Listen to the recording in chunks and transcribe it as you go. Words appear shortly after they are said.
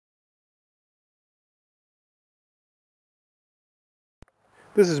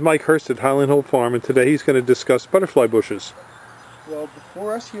This is Mike Hirst at Highland Hill Farm, and today he's going to discuss butterfly bushes. Well,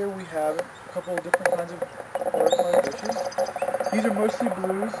 before us here we have a couple of different kinds of butterfly bushes. These are mostly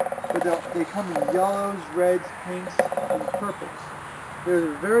blues, but they come in yellows, reds, pinks, and purples. There's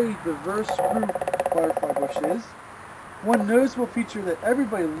a very diverse group of butterfly bushes. One noticeable feature that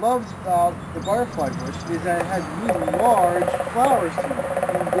everybody loves about the butterfly bush is that it has really large flowers to it,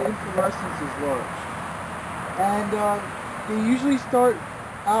 and the inflorescence is large. And they usually start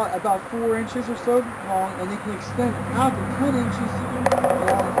out about 4 inches or so long, and they can extend out to 10 inches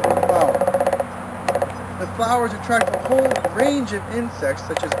long for the flower. The flowers attract a whole range of insects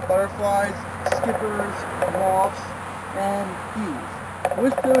such as butterflies, skippers, moths, and bees.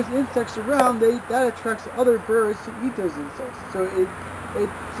 With those insects around, that attracts other birds to eat those insects. So it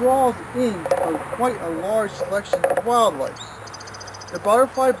draws in quite a large selection of wildlife. The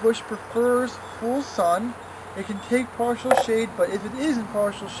butterfly bush prefers full sun. It can take partial shade, but if it is in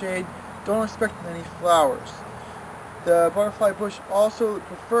partial shade, don't expect many flowers. The butterfly bush also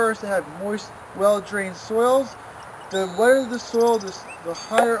prefers to have moist, well-drained soils. The wetter the soil, the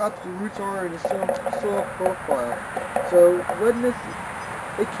higher up the roots are in the soil profile. So wetness,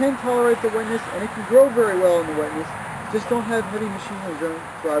 it can tolerate the wetness, and it can grow very well in the wetness. Just don't have heavy machinery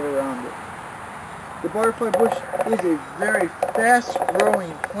drive around it. The butterfly bush is a very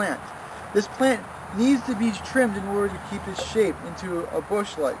fast-growing plant. This plant needs to be trimmed in order to keep its shape into a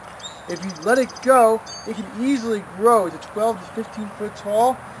bush-like. If you let it go, it can easily grow to 12 to 15 foot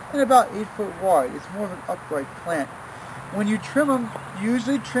tall and about 8 foot wide. It's more of an upright plant. When you trim them,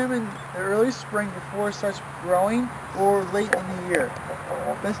 usually trim in the early spring before it starts growing or late in the year.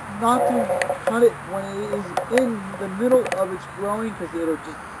 Best not to cut it when it is in the middle of its growing, because it'll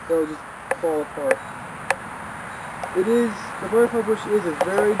just fall apart. The butterfly bush is a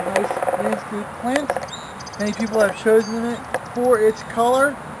very nice landscape plant. Many people have chosen it for its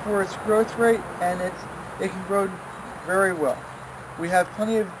color, for its growth rate, and it can grow very well. We have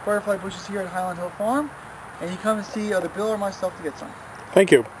plenty of butterfly bushes here at Highland Hill Farm, and you come and see either Bill or myself to get some.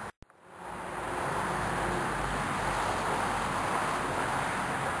 Thank you.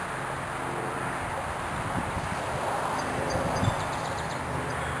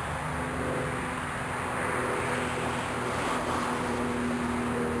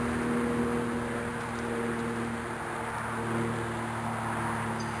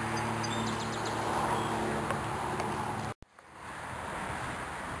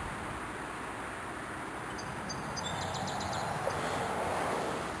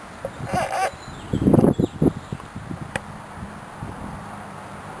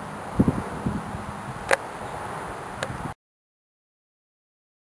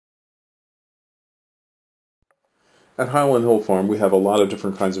 At Highland Hill Farm, we have a lot of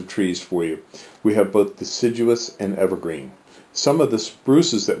different kinds of trees for you. We have both deciduous and evergreen. Some of the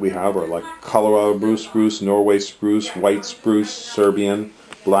spruces that we have are like Colorado blue spruce, Norway spruce, white spruce, Serbian,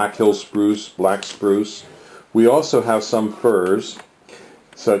 Black Hill spruce, black spruce. We also have some firs,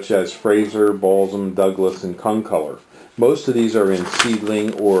 such as Fraser, balsam, Douglas, and concolor. Most of these are in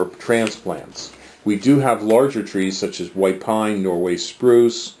seedling or transplants. We do have larger trees such as white pine, Norway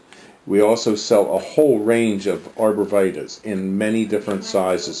spruce. We also sell a whole range of arborvitaes in many different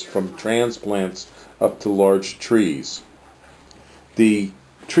sizes, from transplants up to large trees. The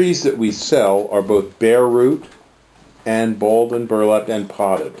trees that we sell are both bare root and balled and burlapped and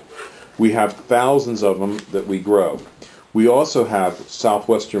potted. We have thousands of them that we grow. We also have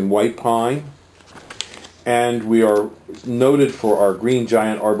southwestern white pine, and we are noted for our green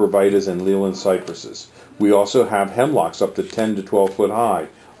giant arborvitaes and Leland cypresses. We also have hemlocks up to 10 to 12 foot high,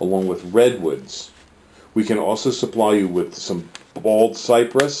 along with redwoods. We can also supply you with some bald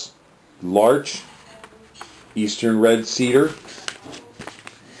cypress, larch, eastern red cedar.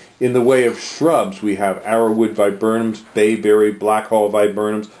 In the way of shrubs, we have arrowwood viburnums, bayberry, blackhaw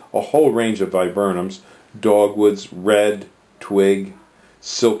viburnums, a whole range of viburnums, dogwoods, red, twig,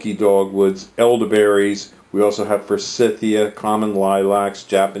 silky dogwoods, elderberries. We also have forsythia, common lilacs,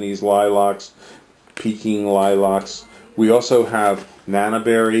 Japanese lilacs, Peking lilacs. We also have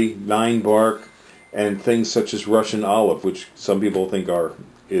nannyberry, ninebark, and things such as Russian olive, which some people think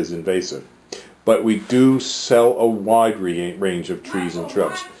is invasive. But we do sell a wide range of trees and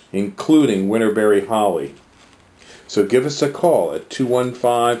shrubs, including winterberry holly. So give us a call at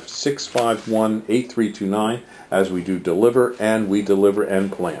 215-651-8329 as we do deliver and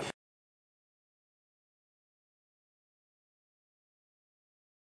plant.